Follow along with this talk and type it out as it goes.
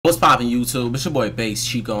What's poppin' YouTube? It's your boy Bass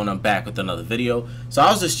Chiko and I'm back with another video. So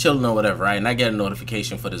I was just chilling or whatever, right? And I get a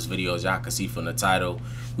notification for this video, as y'all can see from the title.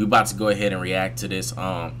 We about to go ahead and react to this.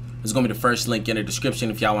 It's gonna be the first link in the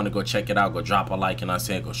description. If y'all want to go check it out, go drop a like, and I'm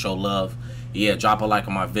saying go show love. Yeah, drop a like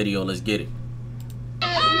on my video. Let's get it.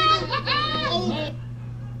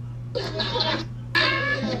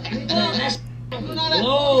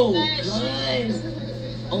 Whoa, guys.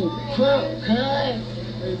 Oh, crap, guys.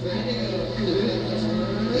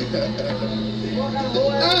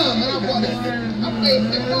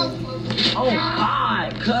 Oh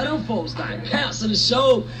God, cut them folks like cancel the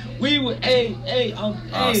show. We would, hey.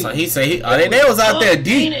 So he say they was out there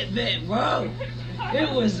deep. It, bro. It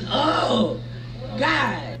was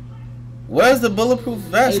God. Where's the bulletproof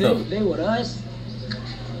vest though? They with us.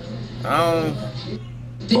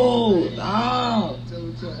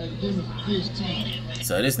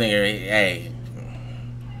 So this nigga,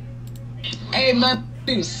 hey man,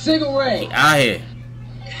 cigarette. Out here.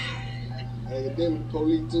 Hey, they with the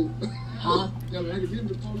police too. Huh? Yeah, they with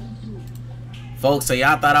the police too. Folks say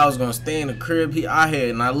y'all thought I was gonna stay in the crib. He out here,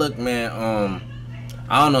 and I look, man.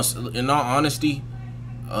 I don't know. In all honesty,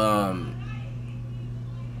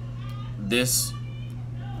 this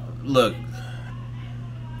look,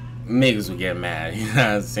 niggas will get mad. You know what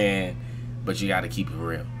I'm saying? But you gotta keep it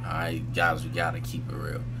real. All right, guys, we gotta keep it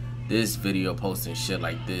real. This video posting shit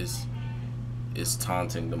like this is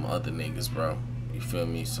taunting them other niggas, bro. You feel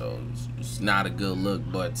me? So it's not a good look,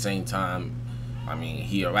 but at the same time, I mean,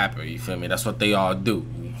 he a rapper. You feel me? That's what they all do.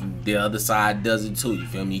 The other side does it too. You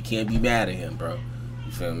feel me? You can't be mad at him, bro.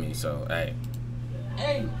 You feel me? So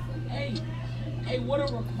hey, what a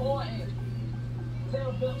recording.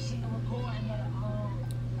 Tell Bill to the recording.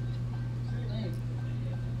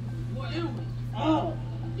 What it was? Oh,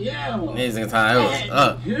 yeah. amazing time. It was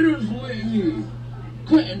up. Hitters with me.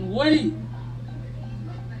 Couldn't wait.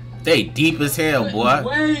 They deep as hell, boy.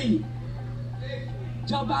 Wait.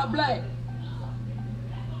 Jump out black.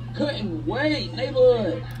 Couldn't wait,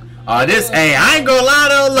 neighborhood. Oh, this, hey, I ain't gonna lie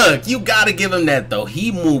though. Look, you gotta give him that though.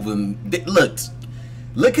 He moving. Look,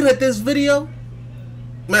 looking at this video.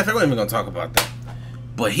 Matter of fact, we're even gonna talk about that.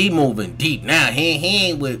 But he moving deep now. He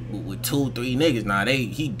ain't with 2-3 niggas now.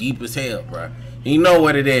 He deep as hell, bro. He know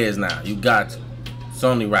what it is now. You got to. It's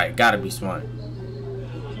only right. Gotta be smart.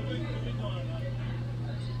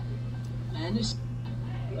 Man, this.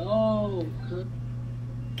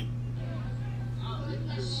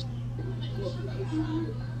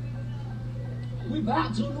 We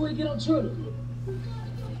about to when we get on Twitter.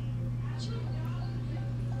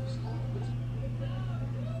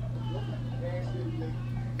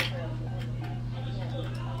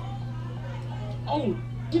 Oh,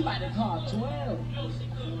 he like the car 12.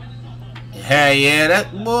 Hell yeah,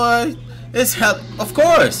 that boy. It's hell. Of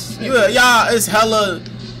course, y'all. It's hella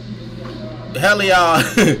y'all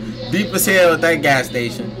deep as hell at that gas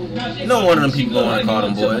station. You know one of them people want to call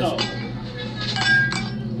them boys.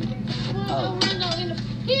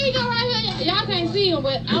 Here you go right here. Y'all can't see him,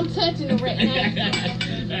 but I'm touching him right now.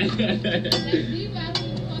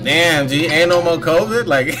 Damn, G, ain't no more COVID.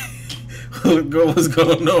 Like, what's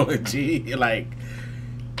going on, G? Like,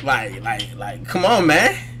 come on,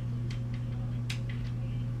 man.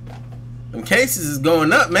 Them cases is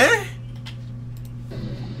going up, man.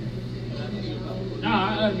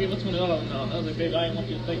 Nah, I give it $20. No, baby, I ain't want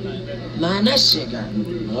you to take nothing. Man, that shit got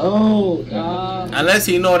low, dog. Unless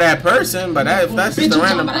you know that person, but if that's just a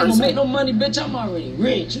random person. I don't make no money, bitch. I'm already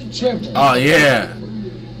rich. You tripping? Oh yeah.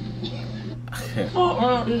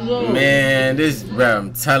 Man, this, bro,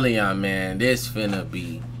 I'm telling y'all, man, it's finna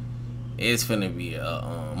be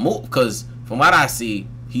a move. Cause from what I see,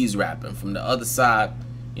 he's rapping. From the other side,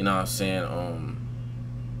 you know what I'm saying,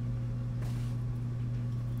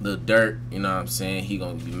 the Dirt, you know what I'm saying, he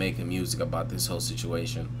gonna be making music about this whole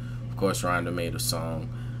situation. Of course, Rhonda made a song.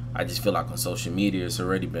 I just feel like on social media it's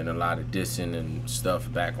already been a lot of dissing and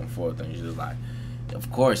stuff back and forth, and it's just like,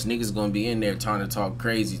 of course niggas gonna be in there trying to talk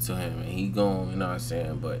crazy to him, and he gonna, you know what I'm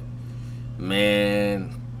saying, but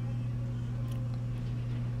man,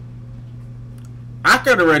 I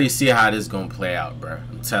could already see how this gonna play out, bro.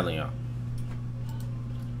 I'm telling y'all.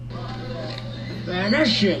 Man, that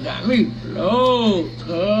shit got me low,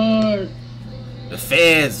 cuz. The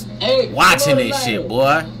feds watching this shit,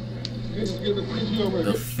 boy.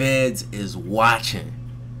 The feds is watching.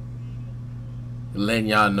 Letting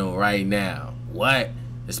y'all know right now. What?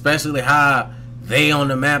 Especially how they on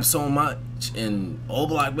the map so much, and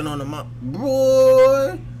Oblak been on the map.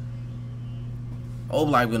 Boy.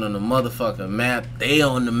 Oblak been on the motherfucking map. They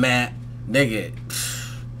on the map. Nigga.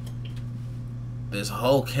 This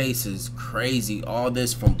whole case is crazy. All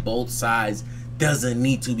this from both sides doesn't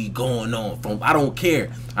need to be going on. From I don't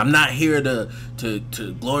care. I'm not here to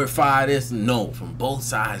glorify this. No, from both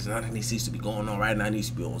sides, none of this needs to be going on right now. It needs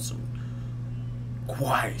to be on some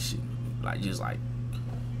quiet shit. Like just like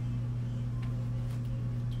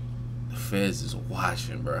the feds is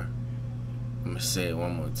watching, bro. I'm gonna say it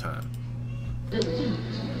one more time.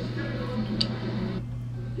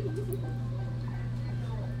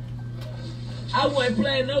 I wasn't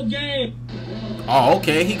playing no game. Oh,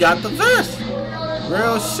 okay, he got the vest.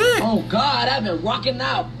 Real shit. Oh God, I've been rocking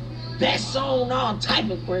out vest on, all type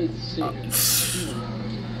of crazy shit.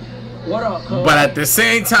 What up, cuz? But at the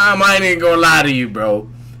same time, I ain't gonna lie to you, bro.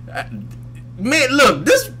 Man, look,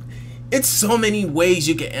 it's so many ways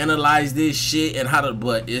you can analyze this shit and how to,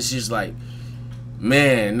 but it's just like,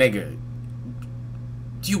 man, nigga,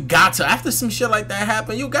 you got to, after some shit like that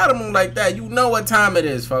happen, you gotta move like that. You know what time it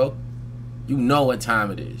is, folks. You know what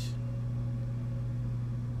time it is.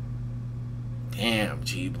 Damn,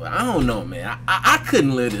 G, but I don't know, man. I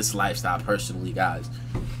couldn't live this lifestyle personally, guys.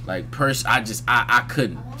 Like, I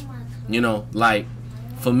couldn't. You know, like,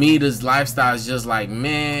 for me, this lifestyle is just like,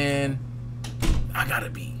 man, I gotta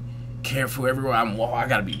be careful everywhere I'm walking. I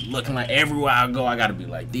gotta be looking like everywhere I go. I gotta be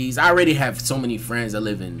like these. I already have so many friends that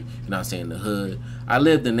live in, you know what I'm saying, the hood. I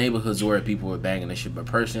lived in neighborhoods where people were banging and shit, but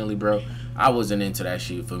personally, bro, I wasn't into that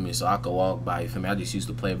shit, for me. So I could walk by, you feel me? I just used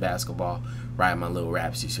to play basketball, write my little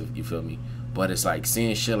raps, you feel me? But it's like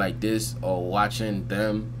seeing shit like this or watching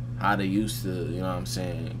them, how they used to, you know what I'm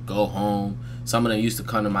saying, go home. Some of them used to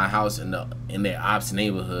come to my house in their ops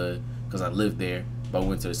neighborhood because I lived there, but I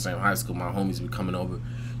went to the same high school. My homies be coming over.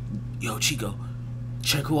 Yo, Chiko,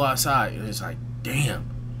 check who outside. And it's like, damn,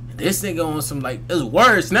 this nigga on some, like, it's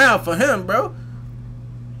worse now for him, bro.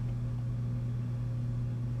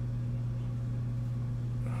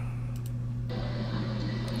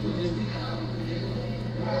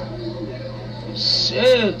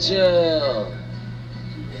 Shit, chill.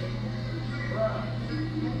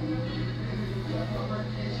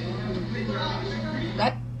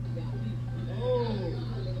 That.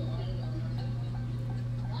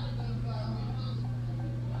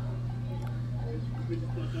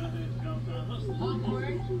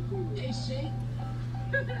 Hey, shit.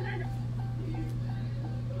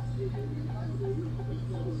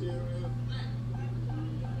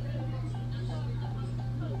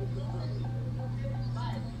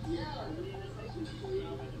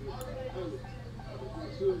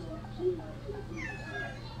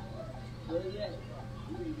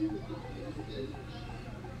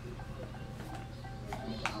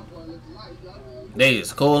 They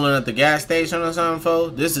is cooling at the gas station or something,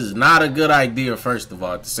 folks. This is not a good idea, first of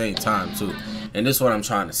all, at the same time, too. And this is what I'm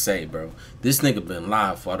trying to say, bro. This nigga been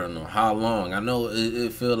live for I don't know how long. I know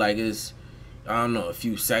it feel like it's, I don't know, a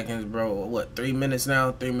few seconds, bro. What, 3 minutes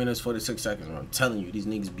now? 3 minutes, 46 seconds, bro. I'm telling you, these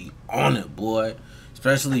niggas be on it, boy.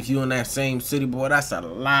 Especially if you in that same city, boy. That's a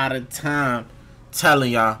lot of time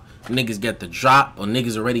telling y'all niggas get the drop or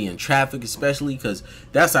niggas already in traffic, especially because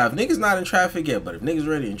that's how, if niggas not in traffic yet, but if niggas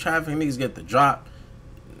already in traffic, niggas get the drop.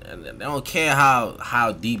 And they don't care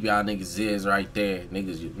how deep y'all niggas is right there.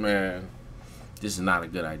 Niggas, man, this is not a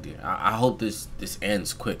good idea. I hope this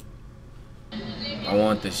ends quick. I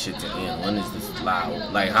want this shit to end. When is this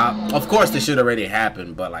live? Like, how? Of course this shit already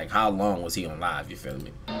happened, but like, how long was he on live? You feel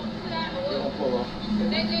me?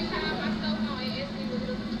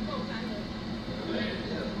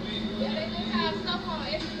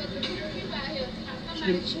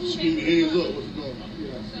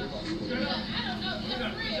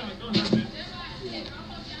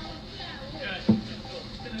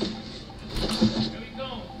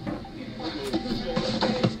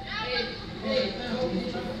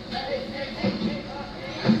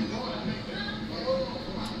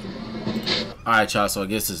 Alright, y'all, so I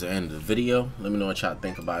guess this is the end of the video. Let me know what y'all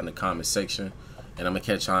think about it in the comment section. And I'm going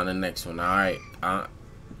to catch y'all in the next one. Alright,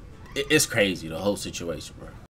 it's crazy, the whole situation, bro.